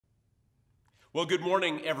Well, good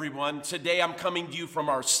morning, everyone. Today I'm coming to you from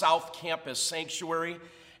our South Campus sanctuary,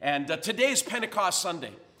 and today is Pentecost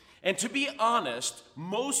Sunday. And to be honest,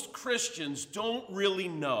 most Christians don't really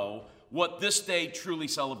know what this day truly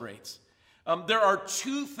celebrates. There are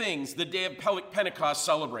two things the day of Pentecost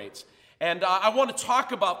celebrates, and I want to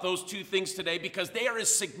talk about those two things today because they are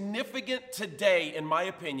as significant today, in my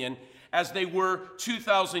opinion, as they were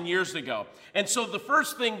 2,000 years ago. And so the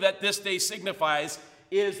first thing that this day signifies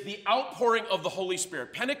is the outpouring of the Holy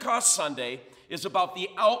Spirit. Pentecost Sunday is about the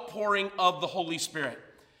outpouring of the Holy Spirit.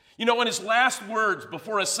 You know, in his last words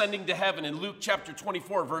before ascending to heaven in Luke chapter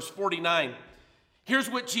 24, verse 49, here's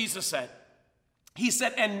what Jesus said. He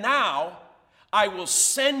said, "And now I will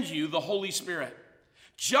send you the Holy Spirit,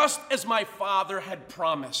 just as my Father had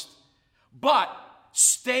promised. But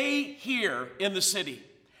stay here in the city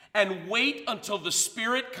and wait until the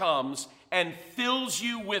Spirit comes and fills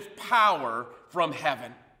you with power from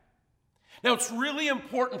heaven." Now, it's really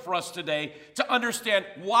important for us today to understand,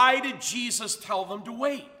 why did Jesus tell them to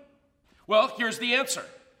wait? Well, here's the answer.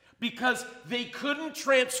 Because they couldn't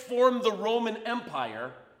transform the Roman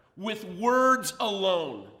Empire with words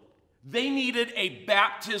alone. They needed a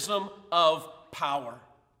baptism of power.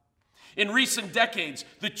 In recent decades,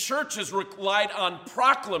 the church has relied on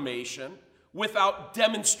proclamation without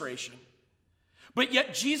demonstration. But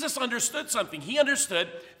yet Jesus understood something. He understood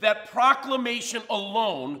that proclamation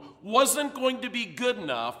alone wasn't going to be good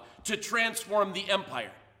enough to transform the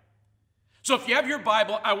empire. So if you have your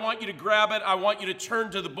Bible, I want you to grab it. I want you to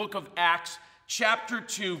turn to the book of Acts, chapter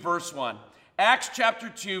 2, verse 1. Acts chapter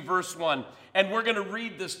 2, verse 1. And we're going to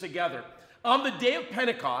read this together. On the day of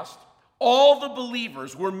Pentecost, all the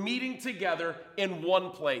believers were meeting together in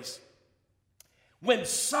one place, when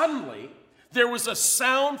suddenly there was a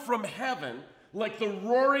sound from heaven like the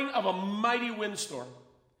roaring of a mighty windstorm,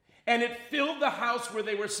 and it filled the house where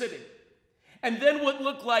they were sitting. And then what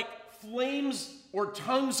looked like flames or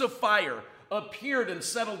tongues of fire appeared and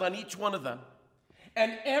settled on each one of them.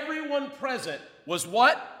 And everyone present was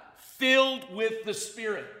what? Filled with the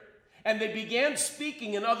Spirit. And they began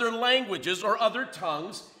speaking in other languages or other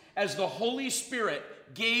tongues as the Holy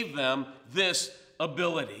Spirit gave them this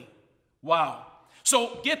ability. Wow.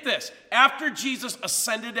 So get this. After Jesus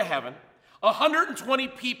ascended to heaven, 120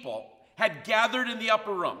 people had gathered in the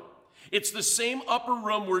upper room. It's the same upper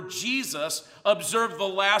room where Jesus observed the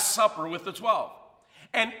Last Supper with the 12.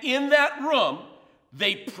 And in that room,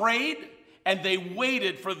 they prayed and they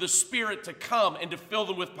waited for the Spirit to come and to fill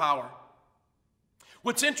them with power.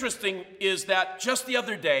 What's interesting is that just the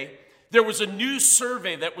other day, there was a new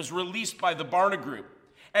survey that was released by the Barna Group.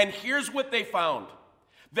 And here's what they found.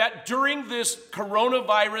 That during this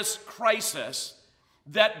coronavirus crisis,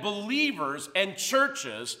 that believers and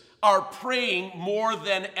churches are praying more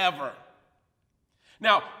than ever.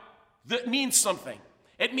 Now, that means something.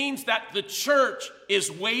 It means that the church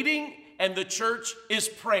is waiting and the church is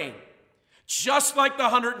praying, just like the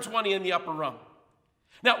 120 in the upper room.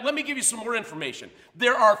 Now, let me give you some more information.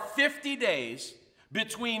 There are 50 days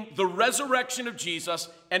between the resurrection of Jesus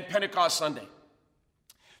and Pentecost Sunday.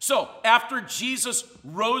 So, after Jesus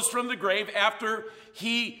rose from the grave, after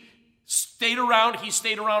he stayed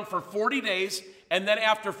around for 40 days, and then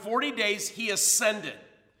after 40 days, he ascended,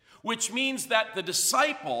 which means that the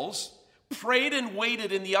disciples prayed and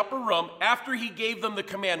waited in the upper room after he gave them the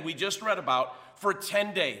command we just read about for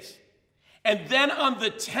 10 days. And then on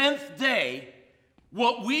the 10th day,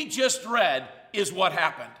 what we just read is what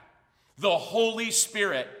happened. The Holy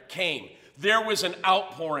Spirit came. There was an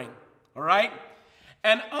outpouring, all right?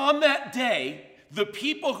 And on that day, the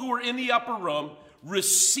people who were in the upper room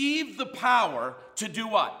received the power to do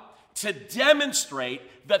what? To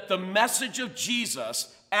demonstrate that the message of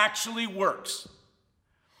Jesus actually works.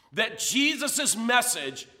 That Jesus'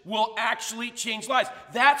 message will actually change lives.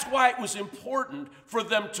 That's why it was important for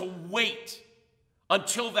them to wait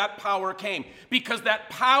until that power came. Because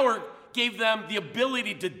that power gave them the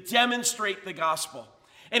ability to demonstrate the gospel.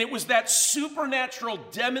 And it was that supernatural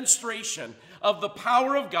demonstration of the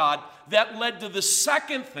power of God that led to the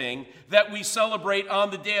second thing that we celebrate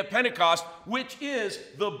on the day of Pentecost, which is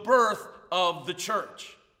the birth of the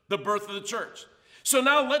church. The birth of the church. So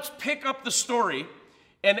now let's pick up the story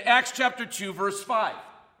in Acts chapter 2, verse 5.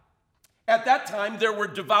 At that time, there were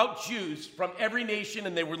devout Jews from every nation,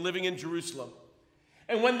 and they were living in Jerusalem.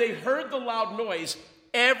 And when they heard the loud noise,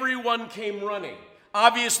 everyone came running.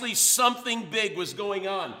 Obviously, something big was going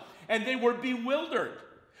on. And they were bewildered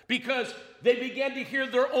because they began to hear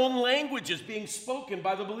their own languages being spoken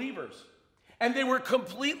by the believers. And they were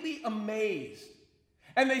completely amazed.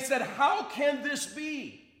 And they said, "How can this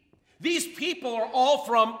be? These people are all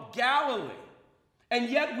from Galilee. And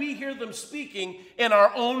yet we hear them speaking in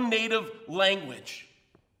our own native language.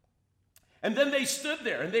 And then they stood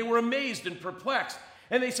there and they were amazed and perplexed.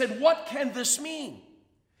 And they said, "What can this mean?"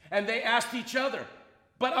 And they asked each other.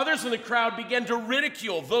 But others in the crowd began to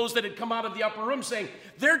ridicule those that had come out of the upper room, saying,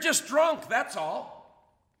 "They're just drunk, that's all."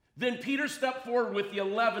 Then Peter stepped forward with the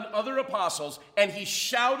 11 other apostles, and he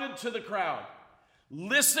shouted to the crowd,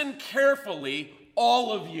 "Listen carefully,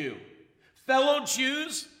 all of you, fellow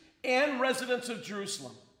Jews and residents of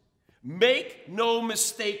Jerusalem. Make no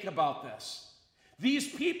mistake about this.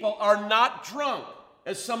 These people are not drunk,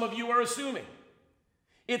 as some of you are assuming.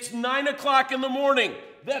 It's 9 o'clock in the morning.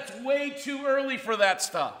 That's way too early for that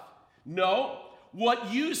stuff. No,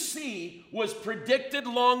 what you see was predicted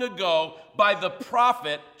long ago by the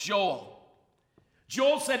prophet Joel.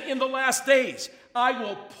 Joel said, "In the last days, I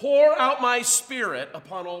will pour out my spirit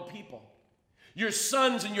upon all people. Your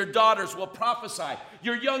sons and your daughters will prophesy.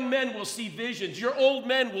 Your young men will see visions. Your old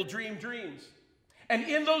men will dream dreams. And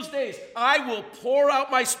in those days, I will pour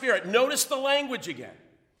out my spirit." Notice the language again.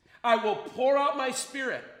 "I will pour out my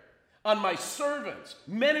spirit on my servants,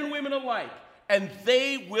 men and women alike, and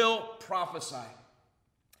they will prophesy.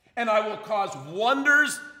 And I will cause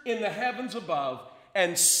wonders in the heavens above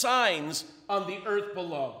and signs on the earth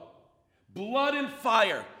below. Blood and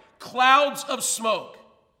fire, clouds of smoke.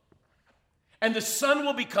 And the sun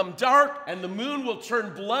will become dark, and the moon will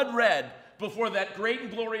turn blood red before that great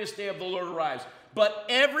and glorious day of the Lord arrives. But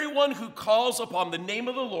everyone who calls upon the name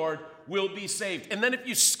of the Lord will be saved." And then if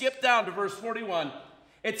you skip down to verse 41,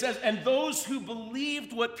 it says, "And those who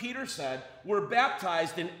believed what Peter said were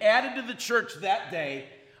baptized and added to the church that day,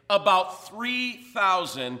 about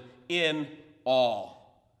 3,000 in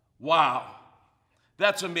all." Wow,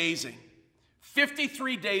 that's amazing.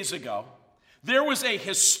 53 days ago, there was a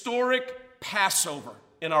historic Passover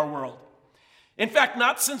in our world. In fact,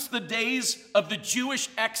 not since the days of the Jewish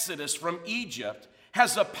exodus from Egypt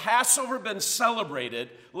has a Passover been celebrated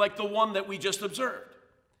like the one that we just observed.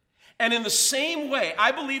 And in the same way,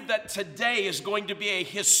 I believe that today is going to be a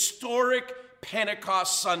historic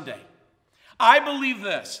Pentecost Sunday. I believe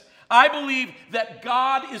this. I believe that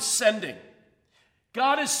God is sending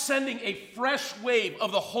a fresh wave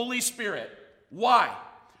of the Holy Spirit. Why?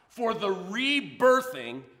 For the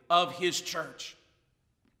rebirthing of his church.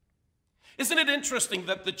 Isn't it interesting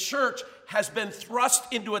that the church has been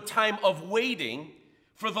thrust into a time of waiting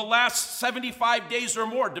for the last 75 days or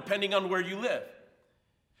more, depending on where you live?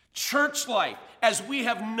 Church life, as we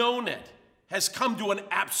have known it, has come to an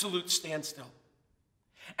absolute standstill.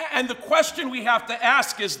 And the question we have to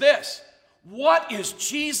ask is this: what is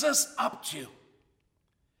Jesus up to?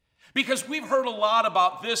 Because we've heard a lot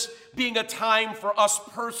about this being a time for us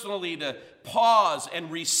personally to pause and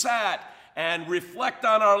reset and reflect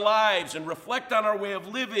on our lives and reflect on our way of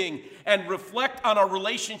living and reflect on our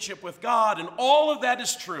relationship with God, and all of that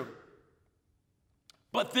is true.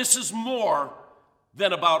 But this is more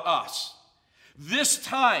than about us. This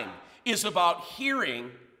time is about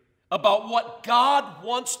hearing about what God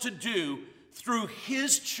wants to do through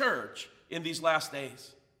his church in these last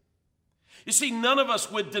days. You see, none of us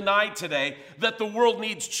would deny today that the world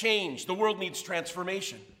needs change, the world needs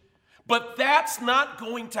transformation. But that's not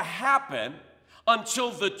going to happen until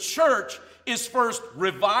the church is first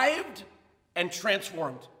revived and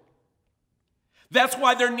transformed. That's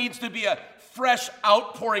why there needs to be a fresh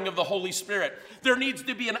outpouring of the Holy Spirit. There needs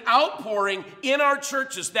to be an outpouring in our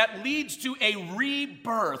churches that leads to a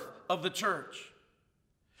rebirth of the church.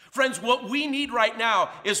 Friends, what we need right now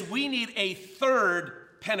is we need a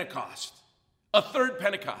third Pentecost. A third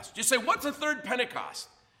Pentecost. You say, what's a third Pentecost?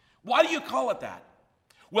 Why do you call it that?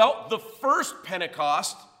 Well, the first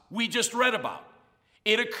Pentecost we just read about.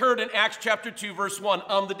 It occurred in Acts chapter 2, verse 1,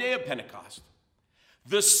 on the day of Pentecost.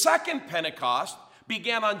 The second Pentecost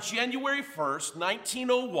began on January 1st,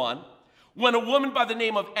 1901, when a woman by the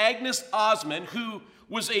name of Agnes Osmond, who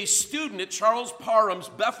was a student at Charles Parham's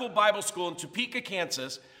Bethel Bible School in Topeka,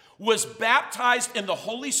 Kansas, was baptized in the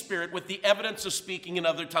Holy Spirit with the evidence of speaking in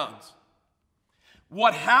other tongues.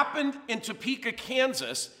 What happened in Topeka,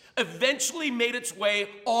 Kansas, eventually made its way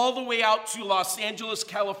all the way out to Los Angeles,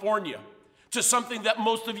 California, to something that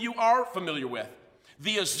most of you are familiar with,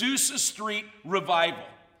 the Azusa Street Revival.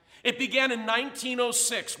 It began in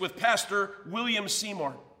 1906 with Pastor William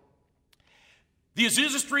Seymour. The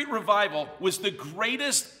Azusa Street Revival was the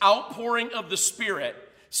greatest outpouring of the Spirit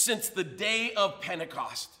since the day of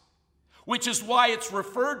Pentecost, which is why it's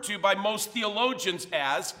referred to by most theologians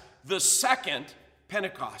as the second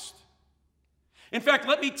Pentecost. In fact,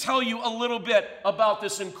 let me tell you a little bit about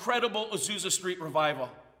this incredible Azusa Street Revival.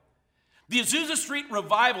 The Azusa Street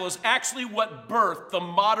revival is actually what birthed the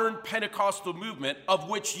modern Pentecostal movement of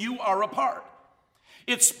which you are a part.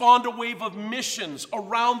 It spawned a wave of missions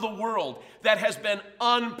around the world that has been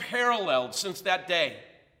unparalleled since that day.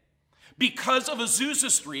 Because of Azusa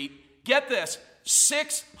Street, get this,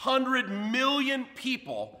 600 million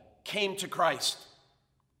people came to Christ.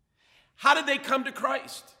 How did they come to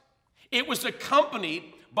Christ? It was accompanied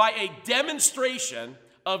by a demonstration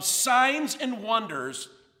of signs and wonders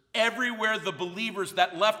everywhere the believers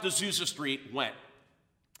that left Azusa Street went.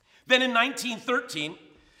 Then in 1913,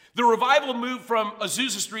 the revival moved from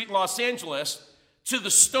Azusa Street in Los Angeles to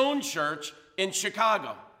the Stone Church in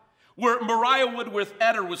Chicago, where Mariah Woodworth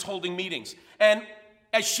Etter was holding meetings. And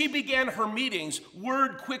as she began her meetings,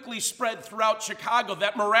 word quickly spread throughout Chicago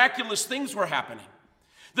that miraculous things were happening.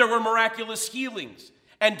 There were miraculous healings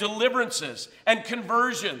and deliverances and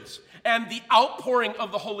conversions and the outpouring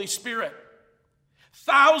of the Holy Spirit.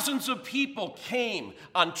 Thousands of people came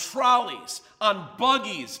on trolleys, on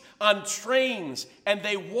buggies, on trains, and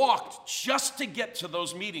they walked just to get to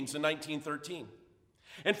those meetings in 1913.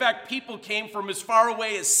 In fact, people came from as far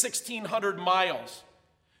away as 1,600 miles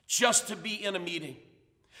just to be in a meeting.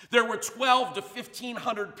 There were 12 to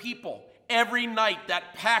 1,500 people every night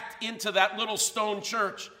that packed into that little stone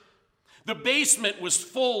church. The basement was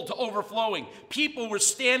full to overflowing. People were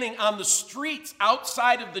standing on the streets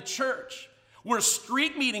outside of the church, where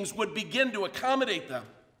street meetings would begin to accommodate them.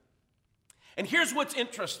 And here's what's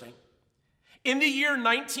interesting. In the year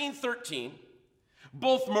 1913,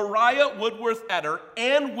 both Mariah Woodworth Etter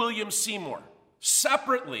and William Seymour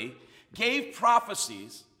separately gave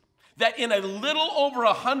prophecies that in a little over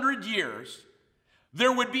 100 years,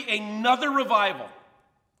 there would be another revival.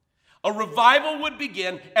 A revival would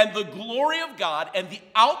begin, and the glory of God and the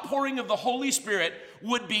outpouring of the Holy Spirit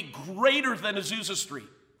would be greater than Azusa Street.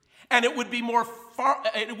 And it would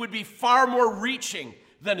be far more reaching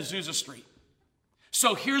than Azusa Street.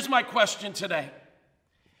 So here's my question today.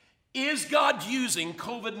 Is God using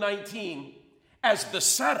COVID-19 as the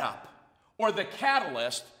setup or the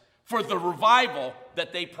catalyst for the revival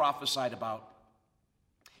that they prophesied about?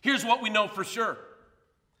 Here's what we know for sure.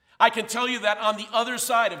 I can tell you that on the other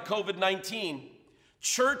side of COVID-19,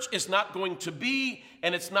 church is not going to be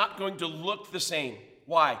and it's not going to look the same.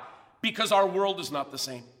 Why? Because our world is not the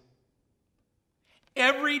same.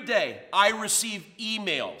 Every day I receive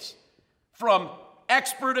emails from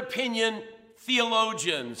expert opinion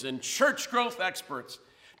theologians and church growth experts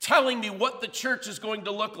telling me what the church is going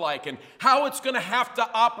to look like and how it's going to have to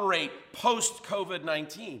operate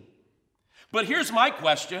post-COVID-19. But here's my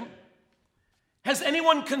question. Has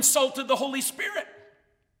anyone consulted the Holy Spirit?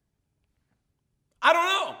 I don't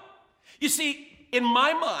know. You see, in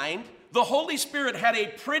my mind, the Holy Spirit had a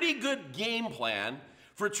pretty good game plan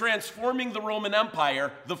for transforming the Roman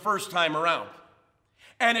Empire the first time around.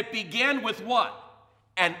 And it began with what?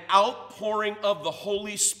 An outpouring of the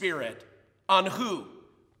Holy Spirit on who?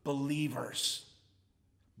 Believers.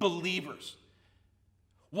 Believers.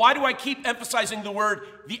 Why do I keep emphasizing the word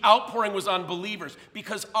the outpouring was on believers?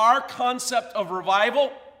 Because our concept of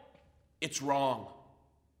revival, it's wrong.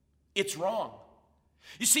 It's wrong.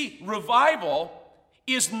 You see, revival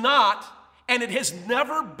is not, and it has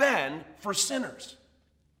never been, for sinners.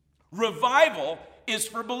 Revival is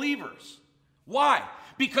for believers. Why?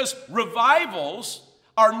 Because revivals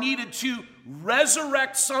are needed to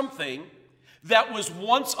resurrect something that was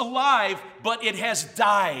once alive, but it has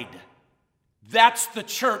died. That's the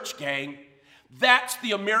church, gang. That's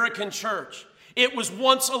the American church. It was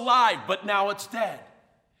once alive, but now it's dead.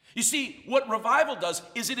 You see, what revival does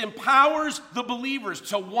is it empowers the believers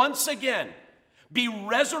to once again be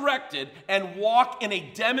resurrected and walk in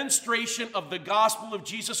a demonstration of the gospel of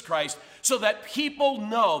Jesus Christ so that people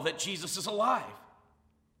know that Jesus is alive.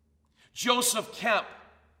 Joseph Kemp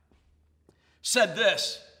said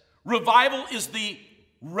this: revival is the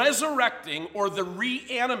resurrecting or the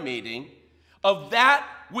reanimating of that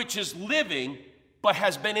which is living but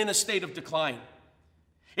has been in a state of decline.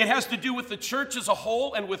 It has to do with the church as a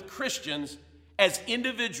whole and with Christians as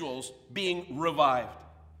individuals being revived.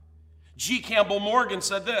 G. Campbell Morgan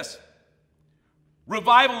said this: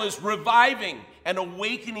 revival is reviving and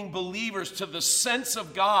awakening believers to the sense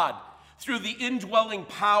of God through the indwelling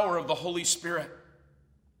power of the Holy Spirit.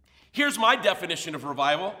 Here's my definition of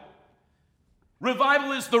revival.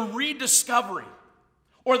 Revival is the rediscovery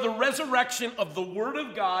or the resurrection of the Word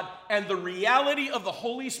of God and the reality of the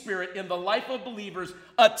Holy Spirit in the life of believers,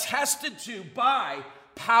 attested to by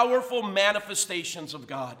powerful manifestations of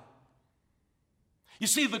God. You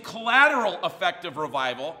see, the collateral effect of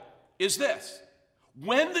revival is this: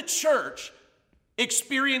 when the church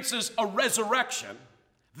experiences a resurrection,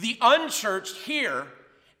 The unchurched hear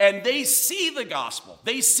and they see the gospel.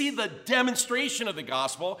 They see the demonstration of the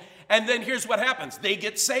gospel, and then here's what happens. They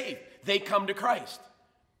get saved. They come to Christ.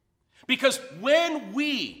 Because when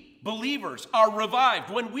we, believers, are revived,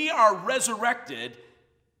 when we are resurrected,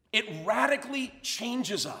 it radically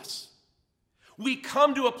changes us. We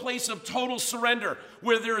come to a place of total surrender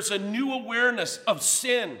where there is a new awareness of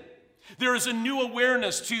sin. There is a new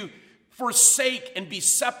awareness to forsake and be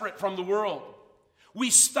separate from the world. We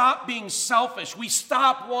stop being selfish. We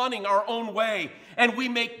stop wanting our own way, and we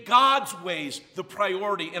make God's ways the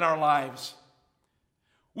priority in our lives.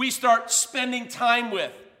 We start spending time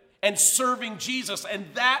with and serving Jesus, and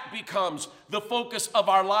that becomes the focus of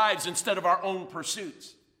our lives instead of our own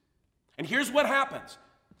pursuits. And here's what happens.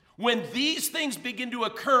 When these things begin to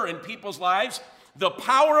occur in people's lives, the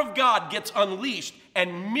power of God gets unleashed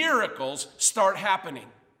and miracles start happening.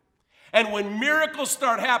 And when miracles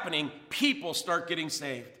start happening, people start getting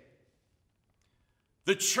saved.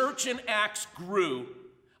 The church in Acts grew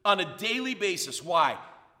on a daily basis. Why?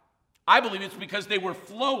 I believe it's because they were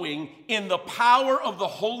flowing in the power of the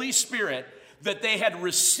Holy Spirit that they had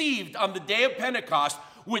received on the day of Pentecost,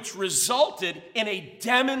 which resulted in a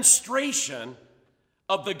demonstration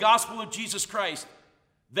of the gospel of Jesus Christ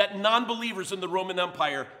that non-believers in the Roman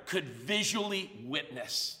Empire could visually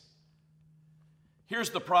witness. Here's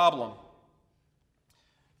the problem.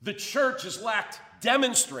 The church has lacked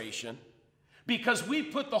demonstration because we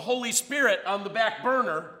put the Holy Spirit on the back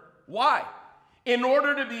burner. Why? In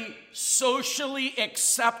order to be socially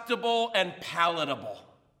acceptable and palatable.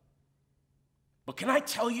 But can I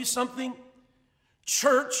tell you something?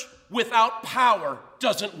 Church without power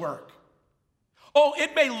doesn't work. Oh,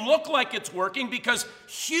 it may look like it's working because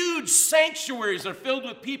huge sanctuaries are filled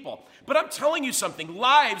with people. But I'm telling you something,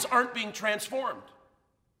 lives aren't being transformed.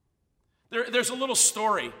 There's a little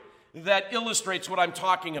story that illustrates what I'm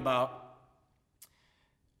talking about.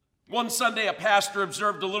 One Sunday, a pastor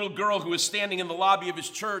observed a little girl who was standing in the lobby of his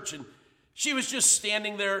church, and she was just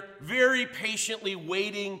standing there very patiently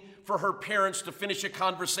waiting for her parents to finish a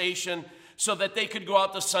conversation so that they could go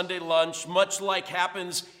out to Sunday lunch, much like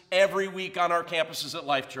happens every week on our campuses at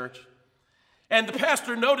Life Church. And the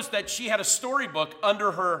pastor noticed that she had a storybook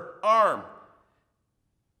under her arm.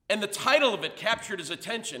 And the title of it captured his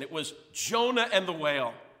attention. It was Jonah and the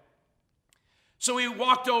Whale. So he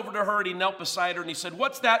walked over to her and he knelt beside her and he said,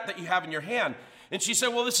 "What's that you have in your hand?" And she said,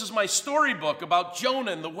 "Well, this is my storybook about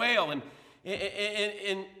Jonah and the whale." And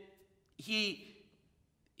he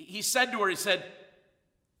said to her, he said,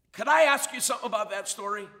 "Could I ask you something about that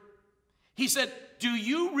story?" He said, "Do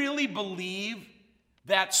you really believe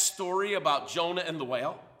that story about Jonah and the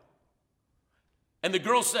whale?" And the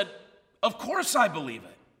girl said, "Of course I believe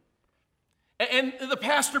it." And the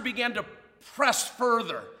pastor began to press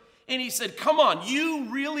further. And he said, "Come on, you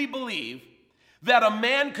really believe that a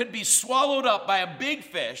man could be swallowed up by a big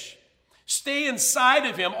fish, stay inside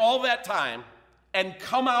of him all that time, and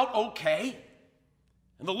come out okay?"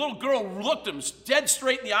 And the little girl looked him dead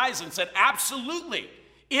straight in the eyes and said, "Absolutely,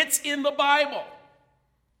 it's in the Bible."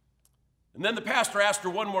 And then the pastor asked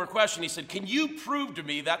her one more question. He said, "Can you prove to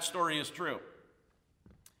me that story is true?"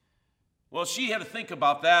 Well, she had to think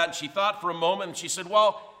about that, and she thought for a moment, and she said,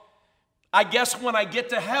 "Well, I guess when I get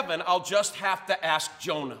to heaven, I'll just have to ask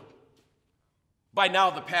Jonah." By now,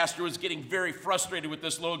 the pastor was getting very frustrated with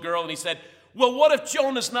this little girl, and he said, "Well, what if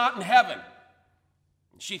Jonah's not in heaven?"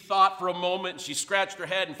 And she thought for a moment, and she scratched her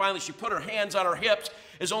head, and finally she put her hands on her hips,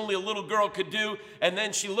 as only a little girl could do, and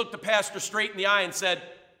then she looked the pastor straight in the eye and said,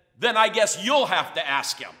 "Then I guess you'll have to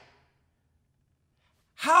ask him."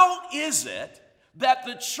 How is it that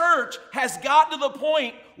the church has gotten to the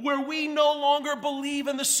point where we no longer believe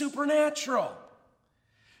in the supernatural?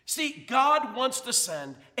 See, God wants to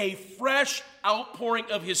send a fresh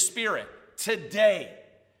outpouring of His Spirit today.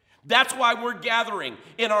 That's why we're gathering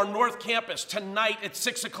in our North Campus tonight at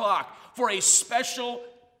 6 o'clock for a special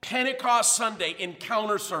Pentecost Sunday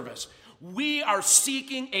encounter service. We are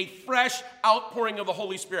seeking a fresh outpouring of the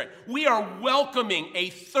Holy Spirit. We are welcoming a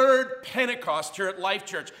third Pentecost here at Life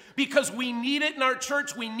Church because we need it in our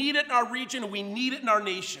church, we need it in our region, and we need it in our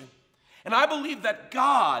nation. And I believe that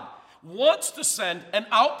God wants to send an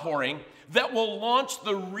outpouring that will launch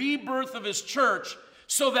the rebirth of His church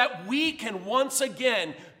so that we can once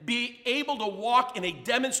again be able to walk in a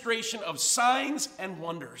demonstration of signs and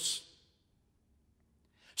wonders.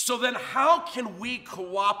 So then how can we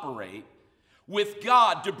cooperate with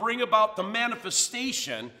God to bring about the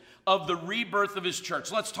manifestation of the rebirth of His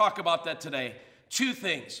church? Let's talk about that today. Two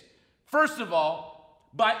things. First of all,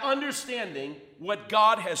 by understanding what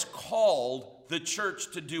God has called the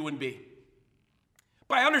church to do and be.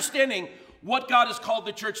 By understanding what God has called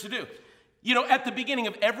the church to do. You know, at the beginning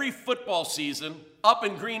of every football season up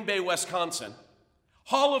in Green Bay, Wisconsin,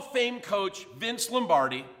 Hall of Fame coach Vince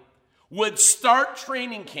Lombardi would start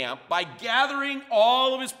training camp by gathering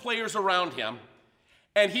all of his players around him,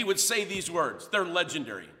 and he would say these words. They're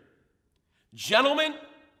legendary. Gentlemen,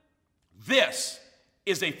 this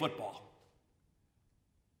is a football.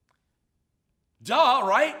 Duh,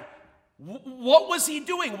 right? What was he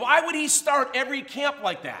doing? Why would he start every camp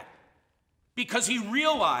like that? Because he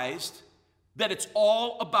realized that it's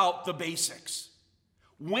all about the basics.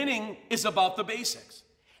 Winning is about the basics.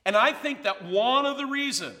 And I think that one of the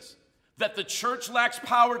reasons that the church lacks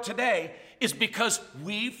power today is because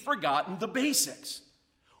we've forgotten the basics.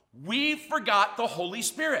 We forgot the Holy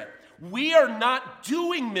Spirit. We are not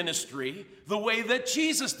doing ministry the way that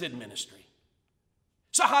Jesus did ministry.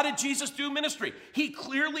 So how did Jesus do ministry? He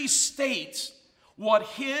clearly states what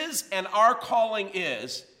his and our calling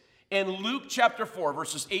is in Luke chapter 4,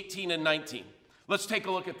 verses 18 and 19. Let's take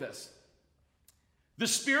a look at this. The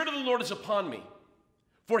Spirit of the Lord is upon me,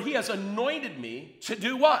 for he has anointed me to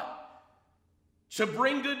do what? To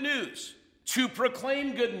bring good news, to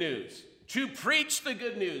proclaim good news, to preach the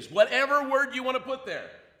good news, whatever word you want to put there,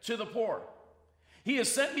 to the poor. He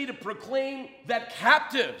has sent me to proclaim that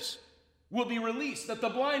captives will be released, that the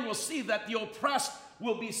blind will see, that the oppressed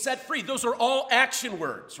will be set free. Those are all action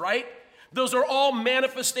words, right? Those are all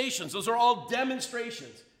manifestations. Those are all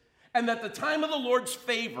demonstrations. And that the time of the Lord's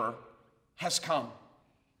favor has come.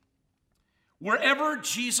 Wherever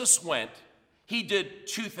Jesus went, he did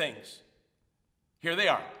two things. Here they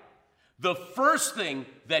are. The first thing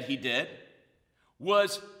that he did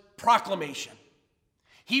was proclamation.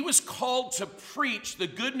 He was called to preach the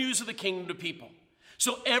good news of the kingdom to people.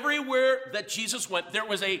 So everywhere that Jesus went, there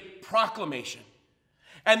was a proclamation.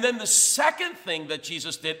 And then the second thing that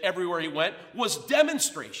Jesus did everywhere he went was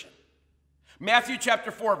demonstration. Matthew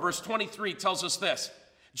chapter 4, verse 23 tells us this.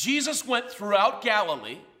 Jesus went throughout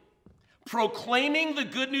Galilee, proclaiming the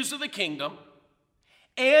good news of the kingdom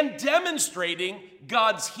and demonstrating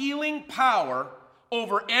God's healing power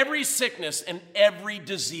over every sickness and every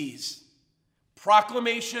disease.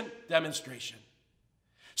 Proclamation, demonstration.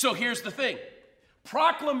 So here's the thing.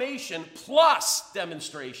 Proclamation plus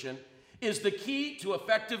demonstration is the key to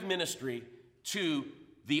effective ministry to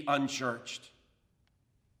the unchurched.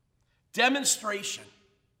 Demonstration.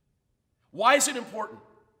 Why is it important?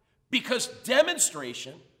 Because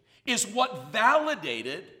demonstration is what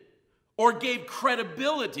validated or gave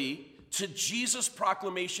credibility to Jesus'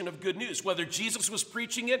 proclamation of good news. Whether Jesus was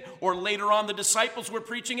preaching it, or later on the disciples were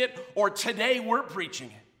preaching it, or today we're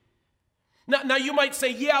preaching it. Now you might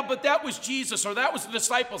say, yeah, but that was Jesus, or that was the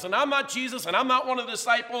disciples, and I'm not Jesus, and I'm not one of the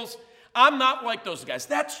disciples. I'm not like those guys.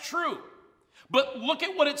 That's true. But look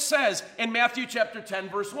at what it says in Matthew chapter 10,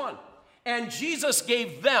 verse 1. And Jesus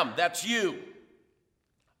gave them, that's you,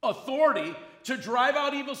 authority to drive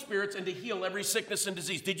out evil spirits and to heal every sickness and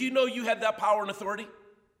disease. Did you know you had that power and authority?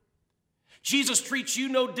 Jesus treats you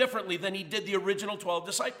no differently than he did the original 12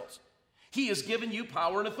 disciples. He has given you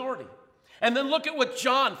power and authority. And then look at what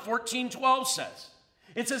John 14:12 says.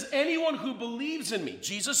 It says, anyone who believes in me,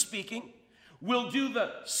 Jesus speaking, will do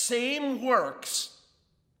the same works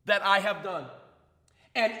that I have done.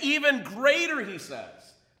 And even greater, he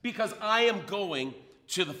says, because I am going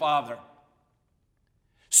to the Father.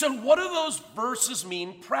 So what do those verses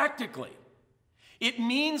mean practically? It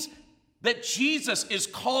means that Jesus is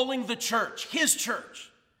calling the church, his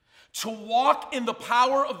church, to walk in the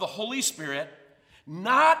power of the Holy Spirit,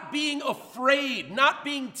 not being afraid, not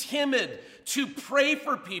being timid, to pray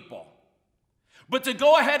for people, but to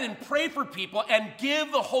go ahead and pray for people and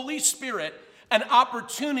give the Holy Spirit an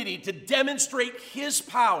opportunity to demonstrate his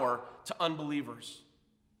power to unbelievers.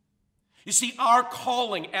 You see, our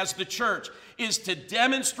calling as the church is to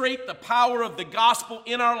demonstrate the power of the gospel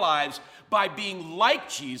in our lives by being like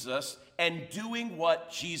Jesus and doing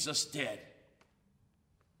what Jesus did.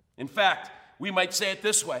 In fact, we might say it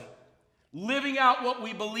this way. Living out what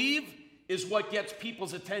we believe is what gets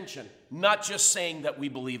people's attention, not just saying that we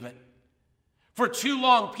believe it. For too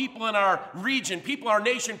long, people in our region, people in our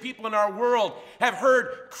nation, people in our world have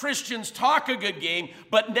heard Christians talk a good game,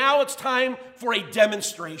 but now it's time for a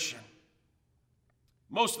demonstration.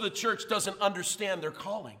 Most of the church doesn't understand their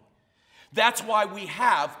calling. That's why we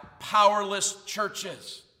have powerless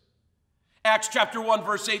churches. Acts chapter 1,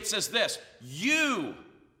 verse 8 says this, you,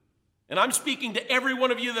 and I'm speaking to every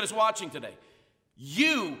one of you that is watching today,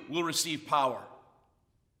 you will receive power.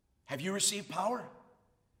 Have you received power?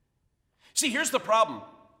 See, here's the problem.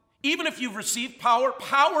 Even if you've received power,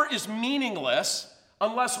 power is meaningless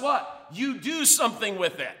unless what? You do something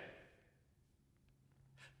with it.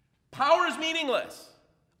 Power is meaningless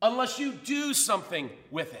unless you do something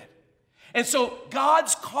with it. And so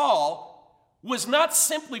God's call was not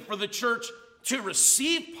simply for the church to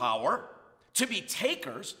receive power, to be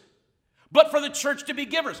takers, but for the church to be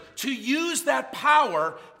givers, to use that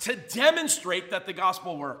power to demonstrate that the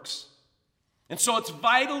gospel works. And so it's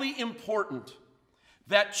vitally important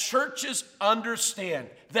that churches understand,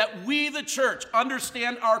 that we, the church,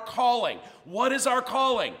 understand our calling. What is our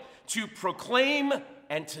calling? To proclaim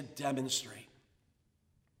and to demonstrate.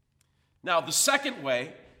 Now, the second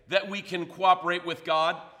way that we can cooperate with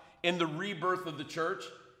God in the rebirth of the church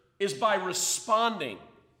is by responding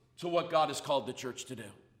to what God has called the church to do.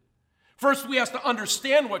 First, we have to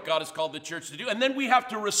understand what God has called the church to do, and then we have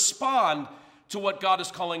to respond to what God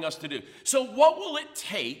is calling us to do. So what will it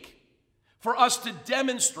take for us to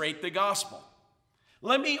demonstrate the gospel?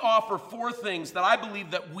 Let me offer 4 things that I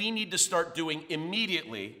believe that we need to start doing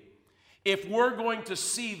immediately if we're going to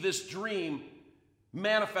see this dream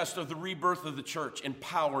manifest of the rebirth of the church in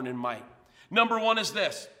power and in might. Number 1 is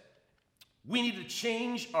this: we need to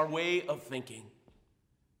change our way of thinking.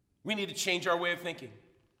 We need to change our way of thinking.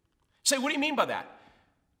 Say, what do you mean by that?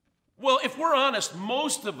 Well, if we're honest,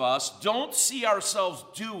 most of us don't see ourselves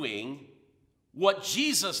doing what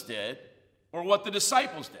Jesus did or what the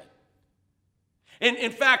disciples did. And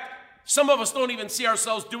in fact, some of us don't even see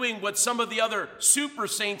ourselves doing what some of the other super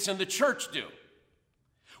saints in the church do.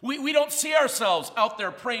 We don't see ourselves out there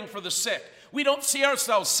praying for the sick. We don't see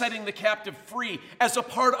ourselves setting the captive free as a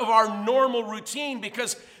part of our normal routine,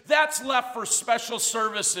 because that's left for special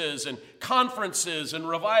services and conferences and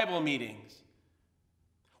revival meetings.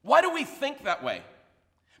 Why do we think that way?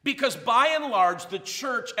 Because by and large, the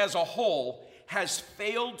church as a whole has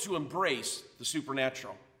failed to embrace the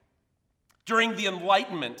supernatural. During the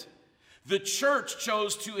Enlightenment, the church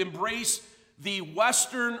chose to embrace the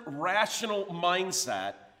Western rational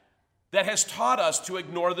mindset that has taught us to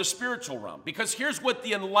ignore the spiritual realm. Because here's what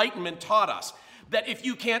the Enlightenment taught us: that if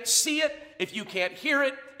you can't see it, if you can't hear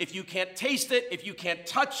it, if you can't taste it, if you can't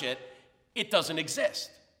touch it, it doesn't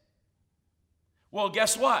exist. Well,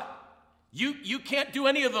 guess what? You can't do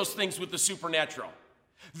any of those things with the supernatural.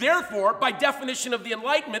 Therefore, by definition of the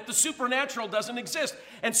Enlightenment, the supernatural doesn't exist.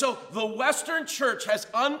 And so the Western church has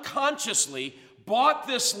unconsciously bought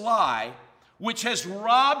this lie, which has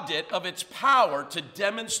robbed it of its power to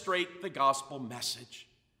demonstrate the gospel message.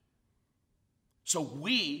 So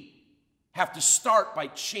we have to start by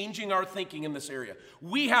changing our thinking in this area.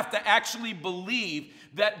 We have to actually believe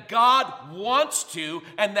that God wants to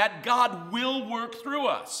and that God will work through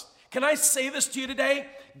us. Can I say this to you today?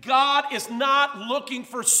 God is not looking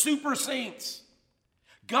for super saints.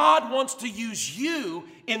 God wants to use you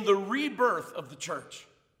in the rebirth of the church.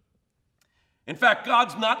 In fact,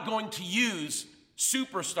 God's not going to use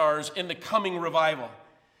superstars in the coming revival.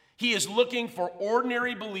 He is looking for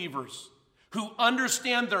ordinary believers who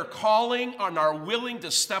understand their calling and are willing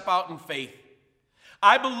to step out in faith.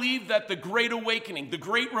 I believe that the great awakening, the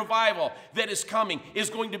great revival that is coming, is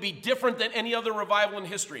going to be different than any other revival in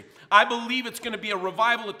history. I believe it's going to be a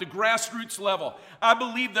revival at the grassroots level. I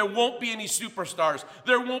believe there won't be any superstars.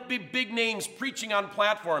 There won't be big names preaching on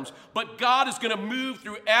platforms. But God is going to move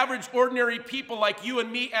through average, ordinary people like you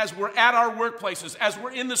and me as we're at our workplaces, as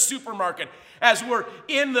we're in the supermarket, as we're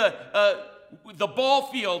in the ball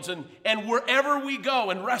fields and wherever we go,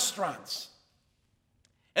 in restaurants.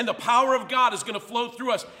 And the power of God is going to flow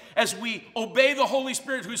through us as we obey the Holy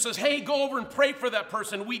Spirit, who says, hey, go over and pray for that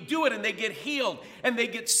person. We do it and they get healed and they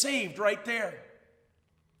get saved right there.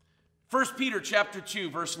 1 Peter chapter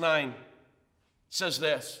 2, verse 9 says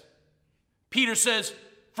this. Peter says,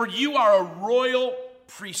 for you are a royal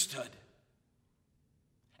priesthood,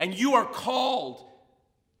 and you are called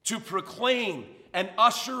to proclaim and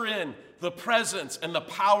usher in the presence and the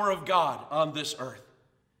power of God on this earth.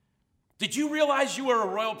 Did you realize you are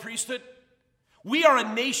a royal priesthood? We are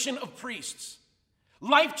a nation of priests.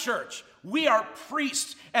 Life Church, we are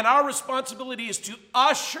priests, and our responsibility is to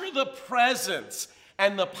usher the presence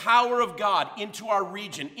and the power of God into our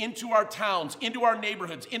region, into our towns, into our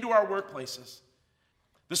neighborhoods, into our workplaces.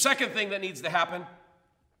 The second thing that needs to happen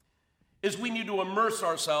is we need to immerse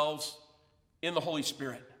ourselves in the Holy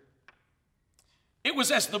Spirit. It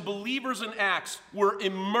was as the believers in Acts were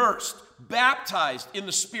immersed, baptized in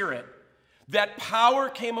the Spirit, that power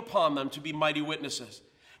came upon them to be mighty witnesses.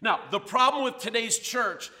 Now, the problem with today's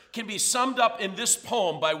church can be summed up in this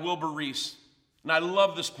poem by Wilbur Reese. And I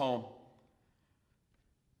love this poem.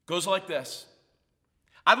 It goes like this.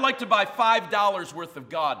 I'd like to buy $5 worth of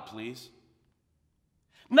God, please.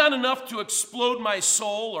 Not enough to explode my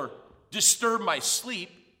soul or disturb my sleep,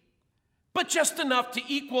 but just enough to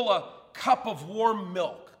equal a cup of warm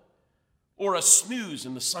milk or a snooze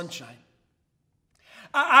in the sunshine.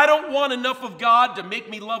 I don't want enough of God to make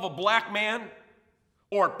me love a black man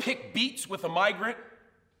or pick beets with a migrant,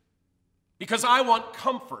 because I want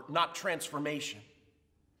comfort, not transformation.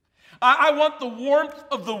 I want the warmth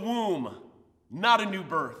of the womb, not a new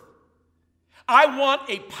birth. I want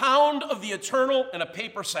a pound of the eternal in a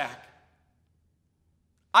paper sack.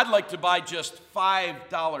 I'd like to buy just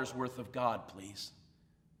 $5 worth of God, please.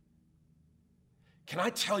 Can I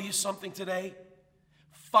tell you something today?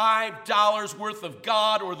 $5 worth of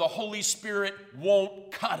God or the Holy Spirit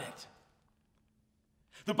won't cut it.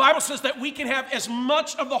 The Bible says that we can have as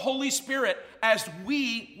much of the Holy Spirit as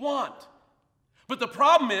we want. But the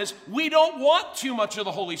problem is, we don't want too much of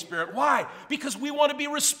the Holy Spirit. Why? Because we want to be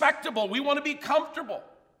respectable. We want to be comfortable.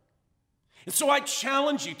 And so I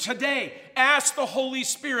challenge you today, ask the Holy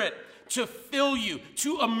Spirit to fill you,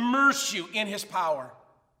 to immerse you in His power.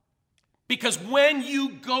 Because when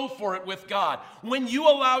you go for it with God, when you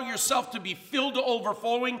allow yourself to be filled to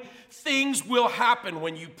overflowing, things will happen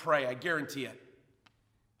when you pray. I guarantee it.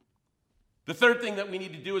 The third thing that we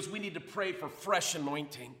need to do is we need to pray for fresh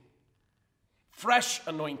anointing. Fresh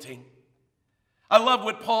anointing. I love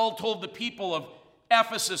what Paul told the people of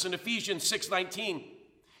Ephesus in Ephesians 6:19.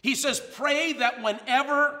 He says, pray that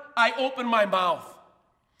whenever I open my mouth,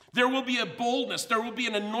 there will be a boldness, there will be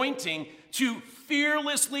an anointing to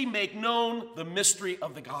fearlessly make known the mystery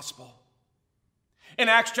of the gospel. In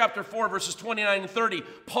Acts chapter 4, verses 29 and 30,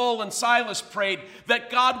 Paul and Silas prayed that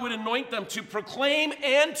God would anoint them to proclaim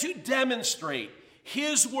and to demonstrate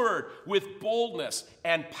His word with boldness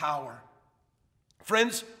and power.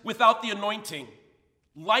 Friends, without the anointing,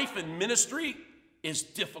 life and ministry is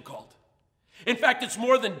difficult. In fact, it's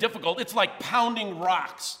more than difficult. It's like pounding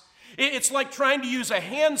rocks. It's like trying to use a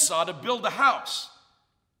handsaw to build a house.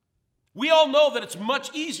 We all know that it's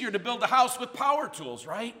much easier to build a house with power tools,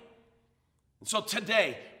 right? And so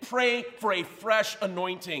today, pray for a fresh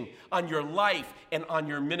anointing on your life and on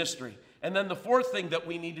your ministry. And then the fourth thing that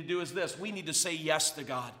we need to do is this. We need to say yes to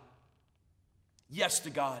God. Yes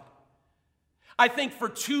to God. I think for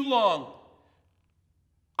too long,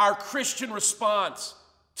 our Christian response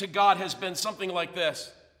to God has been something like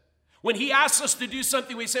this. When He asks us to do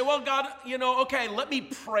something, we say, well, God, okay, let me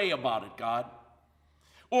pray about it, God.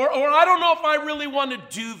 Or I don't know if I really want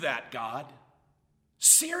to do that, God.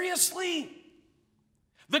 Seriously?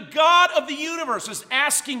 The God of the universe is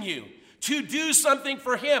asking you to do something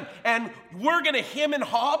for Him, and we're going to hem and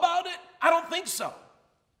haw about it? I don't think so.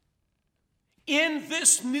 In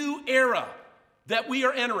this new era that we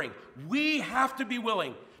are entering, we have to be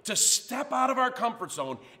willing to step out of our comfort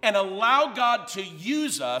zone and allow God to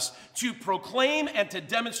use us to proclaim and to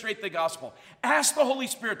demonstrate the gospel. Ask the Holy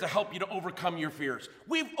Spirit to help you to overcome your fears.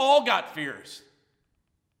 We've all got fears.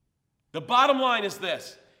 The bottom line is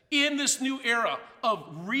this. In this new era of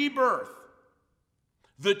rebirth,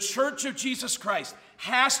 the Church of Jesus Christ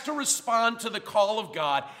has to respond to the call of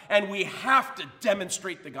God, and we have to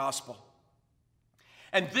demonstrate the gospel.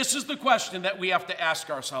 And this is the question that we have to ask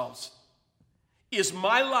ourselves. Is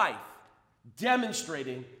my life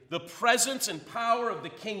demonstrating the presence and power of the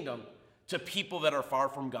kingdom to people that are far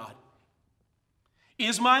from God?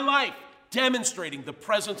 Is my life demonstrating the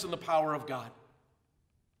presence and the power of God?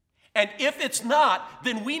 And if it's not,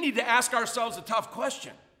 then we need to ask ourselves a tough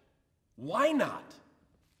question. Why not?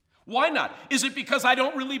 Why not? Is it because I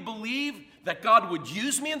don't really believe that God would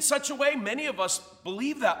use me in such a way? Many of us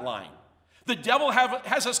believe that line. The devil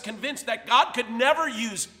has us convinced that God could never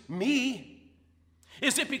use me.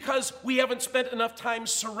 Is it because we haven't spent enough time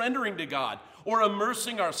surrendering to God or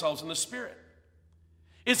immersing ourselves in the Spirit?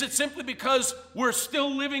 Is it simply because we're still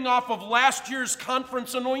living off of last year's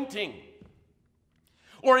conference anointing?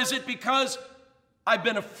 Or is it because I've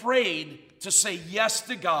been afraid to say yes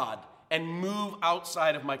to God and move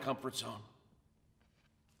outside of my comfort zone?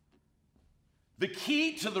 The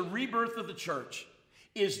key to the rebirth of the church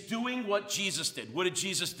is doing what Jesus did. What did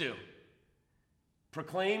Jesus do?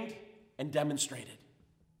 Proclaimed and demonstrated.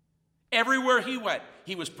 Everywhere He went,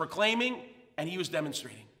 He was proclaiming and He was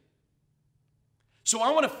demonstrating. So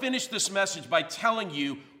I want to finish this message by telling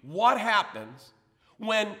you what happens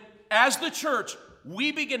when, as the church,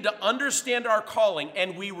 we begin to understand our calling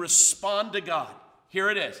and we respond to God. Here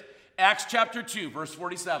it is. Acts chapter 2, verse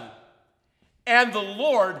 47. And the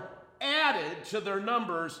Lord added to their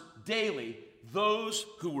numbers daily those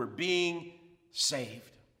who were being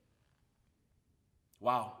saved.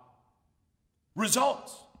 Wow.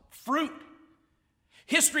 Results. Fruit.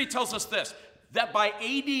 History tells us this, that by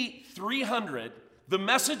AD 300, the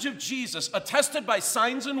message of Jesus, attested by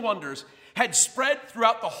signs and wonders, had spread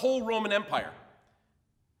throughout the whole Roman Empire.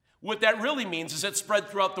 What that really means is it spread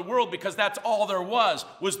throughout the world because that's all there was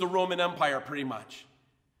the Roman Empire pretty much.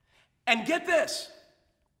 And get this,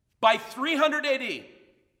 by 300 AD,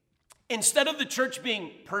 instead of the church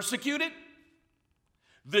being persecuted,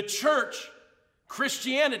 the church,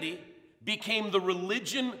 Christianity, became the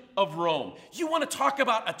religion of Rome. You want to talk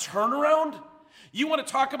about a turnaround? You want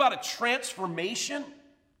to talk about a transformation?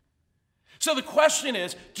 So the question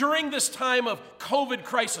is, during this time of COVID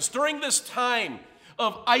crisis, during this time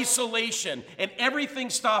of isolation and everything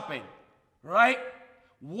stopping, right?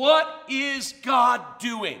 What is God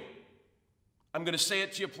doing? I'm going to say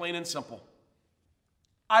it to you plain and simple.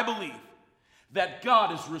 I believe that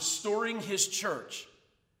God is restoring his church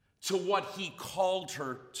to what he called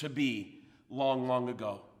her to be long, long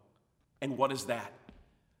ago. And what is that?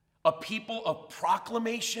 A people of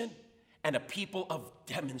proclamation and a people of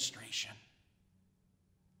demonstration.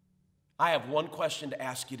 I have one question to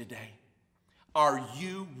ask you today. Are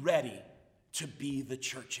you ready to be the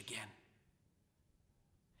church again?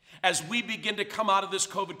 As we begin to come out of this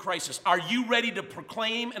COVID crisis, are you ready to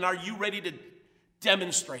proclaim and are you ready to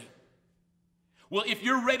demonstrate? Well, if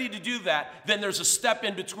you're ready to do that, then there's a step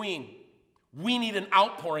in between. We need an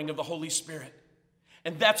outpouring of the Holy Spirit.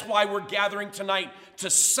 And that's why we're gathering tonight, to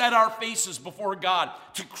set our faces before God,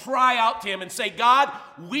 to cry out to him and say, God,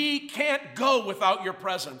 we can't go without your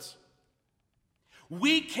presence.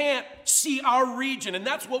 We can't see our region, and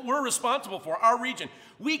that's what we're responsible for, our region.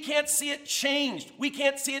 We can't see it changed. We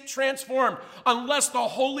can't see it transformed unless the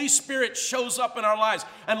Holy Spirit shows up in our lives,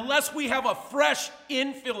 unless we have a fresh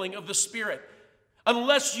infilling of the Spirit,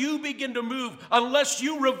 unless you begin to move, unless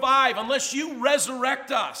you revive, unless you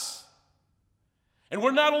resurrect us. And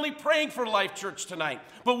we're not only praying for Life Church tonight,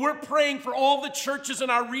 but we're praying for all the churches in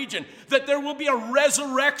our region, that there will be a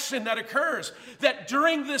resurrection that occurs, that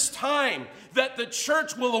during this time, that the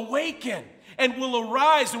church will awaken and will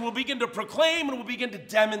arise and will begin to proclaim and will begin to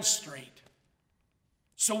demonstrate.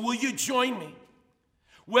 So will you join me?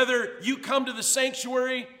 Whether you come to the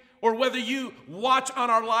sanctuary or whether you watch on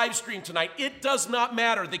our live stream tonight, it does not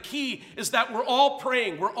matter. The key is that we're all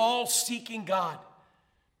praying, we're all seeking God.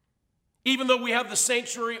 Even though we have the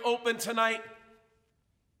sanctuary open tonight,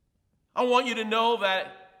 I want you to know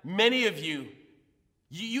that many of you,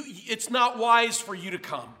 it's not wise for you to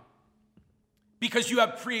come because you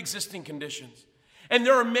have pre-existing conditions. And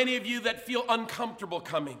there are many of you that feel uncomfortable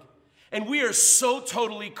coming. And we are so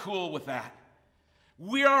totally cool with that.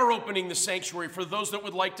 We are opening the sanctuary for those that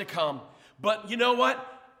would like to come. But you know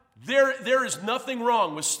what? There is nothing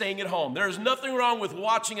wrong with staying at home. There is nothing wrong with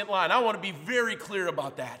watching it live. I want to be very clear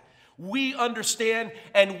about that. We understand,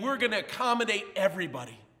 and we're going to accommodate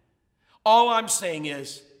everybody. All I'm saying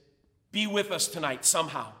is, be with us tonight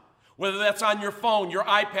somehow. Whether that's on your phone, your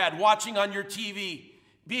iPad, watching on your TV,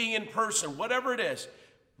 being in person, whatever it is,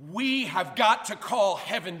 we have got to call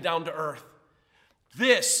heaven down to earth.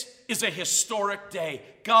 This is a historic day.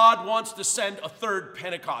 God wants to send a third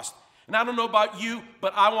Pentecost. And I don't know about you,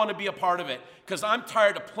 but I want to be a part of it because I'm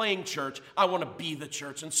tired of playing church. I want to be the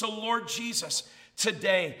church. And so, Lord Jesus,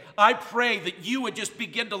 today, I pray that you would just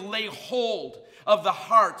begin to lay hold of the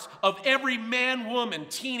hearts of every man, woman,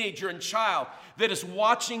 teenager, and child that is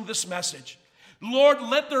watching this message. Lord,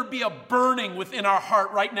 let there be a burning within our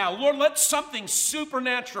heart right now. Lord, let something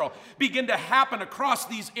supernatural begin to happen across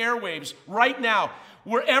these airwaves right now,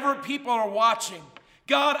 wherever people are watching.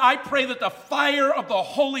 God, I pray that the fire of the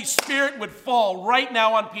Holy Spirit would fall right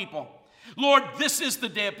now on people. Lord, this is the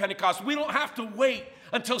day of Pentecost. We don't have to wait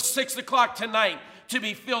until 6 o'clock tonight to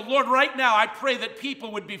be filled. Lord, right now, I pray that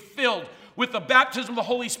people would be filled with the baptism of the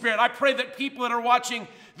Holy Spirit. I pray that people that are watching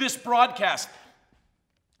this broadcast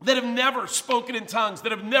that have never spoken in tongues,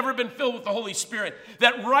 that have never been filled with the Holy Spirit,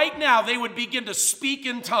 that right now they would begin to speak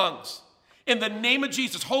in tongues. In the name of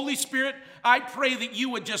Jesus, Holy Spirit, I pray that you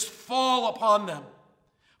would just fall upon them.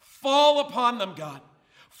 Fall upon them, God.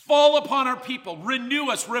 Fall upon our people. Renew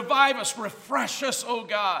us, revive us, refresh us, oh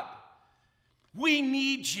God. We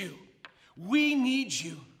need you. We need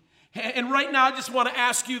you. And right now, I just want to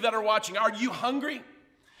ask you that are watching, are you hungry?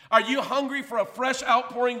 Are you hungry for a fresh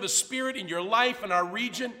outpouring of the Spirit in your life and our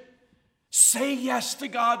region? Say yes to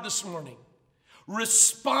God this morning.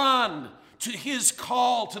 Respond to his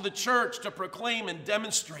call to the church to proclaim and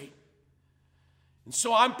demonstrate. And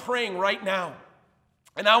so I'm praying right now,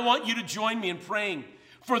 and I want you to join me in praying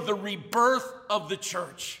for the rebirth of the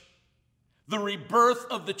church. The rebirth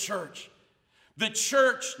of the church. The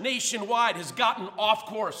church nationwide has gotten off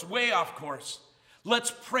course, way off course.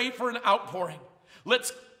 Let's pray for an outpouring.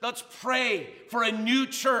 Let's pray for a new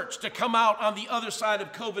church to come out on the other side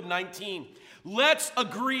of COVID-19. Let's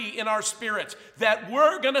agree in our spirits that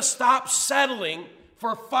we're going to stop settling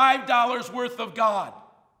for $5 worth of God.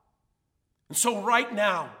 And so right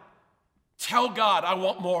now, tell God, I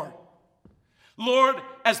want more. Lord,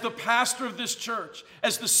 as the pastor of this church,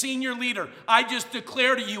 as the senior leader, I just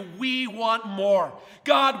declare to you, we want more.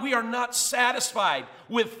 God, we are not satisfied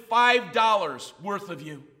with $5 worth of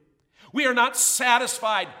you. We are not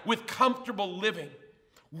satisfied with comfortable living.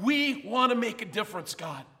 We want to make a difference,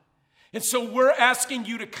 God. And so we're asking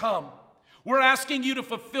you to come. We're asking you to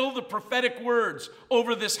fulfill the prophetic words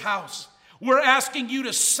over this house. We're asking you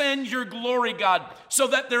to send your glory, God, so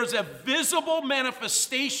that there's a visible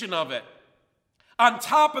manifestation of it on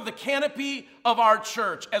top of the canopy of our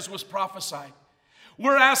church, as was prophesied.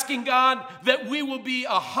 We're asking, God, that we will be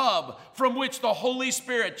a hub from which the Holy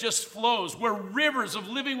Spirit just flows, where rivers of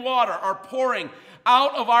living water are pouring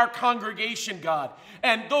out of our congregation, God.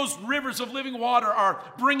 And those rivers of living water are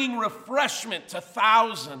bringing refreshment to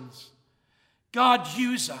thousands. God,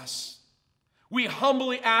 use us. We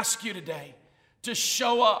humbly ask you today to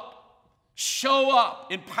show up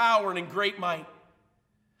in power and in great might.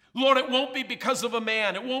 Lord, it won't be because of a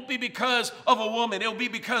man. It won't be because of a woman. It'll be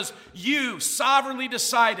because you sovereignly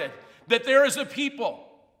decided that there is a people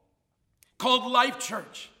called Life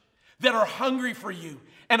Church that are hungry for you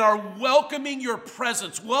and are welcoming your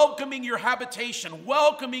presence, welcoming your habitation,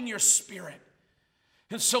 welcoming your spirit.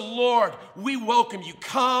 And so, Lord, we welcome you.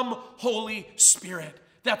 Come, Holy Spirit.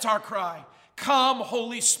 That's our cry. Come,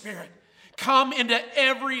 Holy Spirit. Come into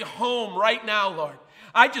every home right now, Lord.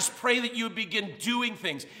 I just pray that you would begin doing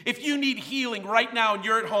things. If you need healing right now and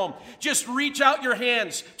you're at home, just reach out your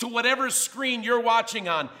hands to whatever screen you're watching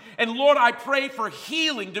on. And Lord, I pray for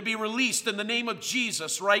healing to be released in the name of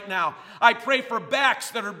Jesus right now. I pray for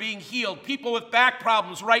backs that are being healed, people with back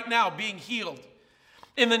problems right now being healed.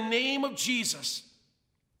 In the name of Jesus,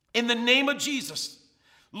 in the name of Jesus,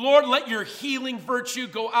 Lord, let your healing virtue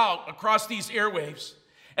go out across these airwaves.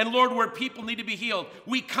 And Lord, where people need to be healed,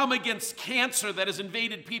 we come against cancer that has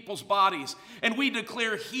invaded people's bodies. And we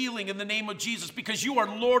declare healing in the name of Jesus because you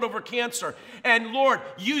are Lord over cancer. And Lord,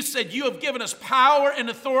 you said you have given us power and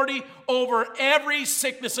authority over every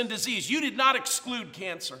sickness and disease. You did not exclude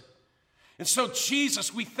cancer. And so,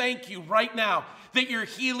 Jesus, we thank you right now that you're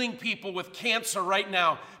healing people with cancer right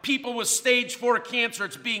now. People with stage 4 cancer,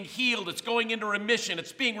 it's being healed. It's going into remission.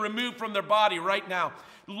 It's being removed from their body right now.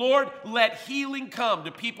 Lord, let healing come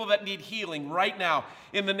to people that need healing right now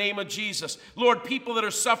in the name of Jesus. Lord, people that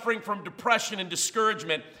are suffering from depression and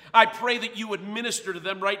discouragement, I pray that you would minister to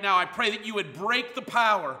them right now. I pray that you would break the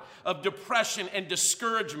power of depression and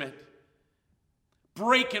discouragement.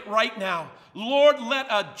 Break it right now. Lord, let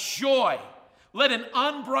a joy, let an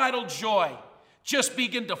unbridled joy just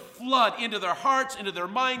begin to flood into their hearts, into their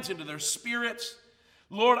minds, into their spirits.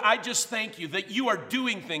 Lord, I just thank you that you are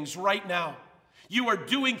doing things right now. You are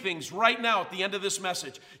doing things right now at the end of this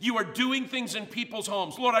message. You are doing things in people's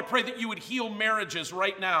homes. Lord, I pray that you would heal marriages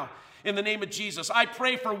right now in the name of Jesus. I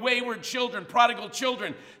pray for wayward children, prodigal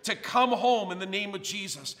children to come home in the name of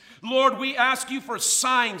Jesus. Lord, we ask you for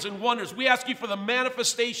signs and wonders. We ask you for the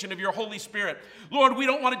manifestation of your Holy Spirit. Lord, we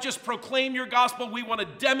don't want to just proclaim your gospel. We want to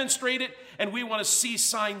demonstrate it, and we want to see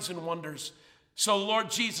signs and wonders. So,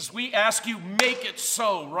 Lord Jesus, we ask you, make it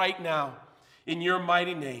so right now in your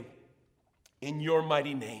mighty name. In your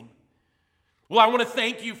mighty name. Well, I want to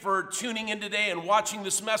thank you for tuning in today and watching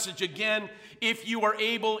this message again. If you are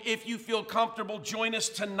able, if you feel comfortable, join us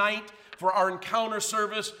tonight for our encounter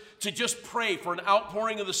service to just pray for an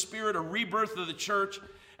outpouring of the Spirit, a rebirth of the church,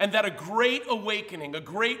 and that a great awakening, a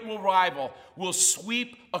great revival will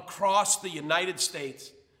sweep across the United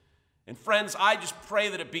States. And friends, I just pray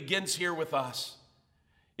that it begins here with us.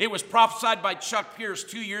 It was prophesied by Chuck Pierce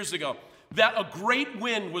 2 years ago that a great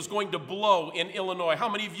wind was going to blow in Illinois. How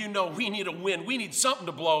many of you know we need a wind? We need something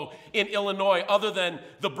to blow in Illinois other than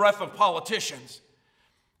the breath of politicians.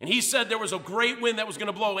 And he said there was a great wind that was going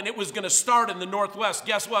to blow, and it was going to start in the Northwest.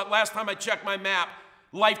 Guess what? Last time I checked my map,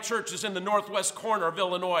 Life Church is in the northwest corner of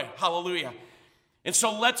Illinois. Hallelujah. And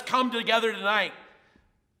so let's come together tonight,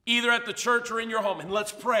 either at the church or in your home, and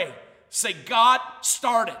let's pray. Say, God,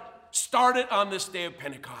 start it. Start it on this day of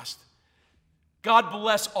Pentecost. God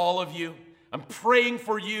bless all of you. I'm praying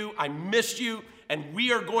for you. I miss you. And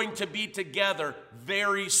we are going to be together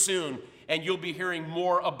very soon. And you'll be hearing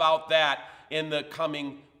more about that in the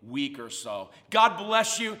coming week or so. God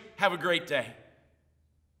bless you. Have a great day.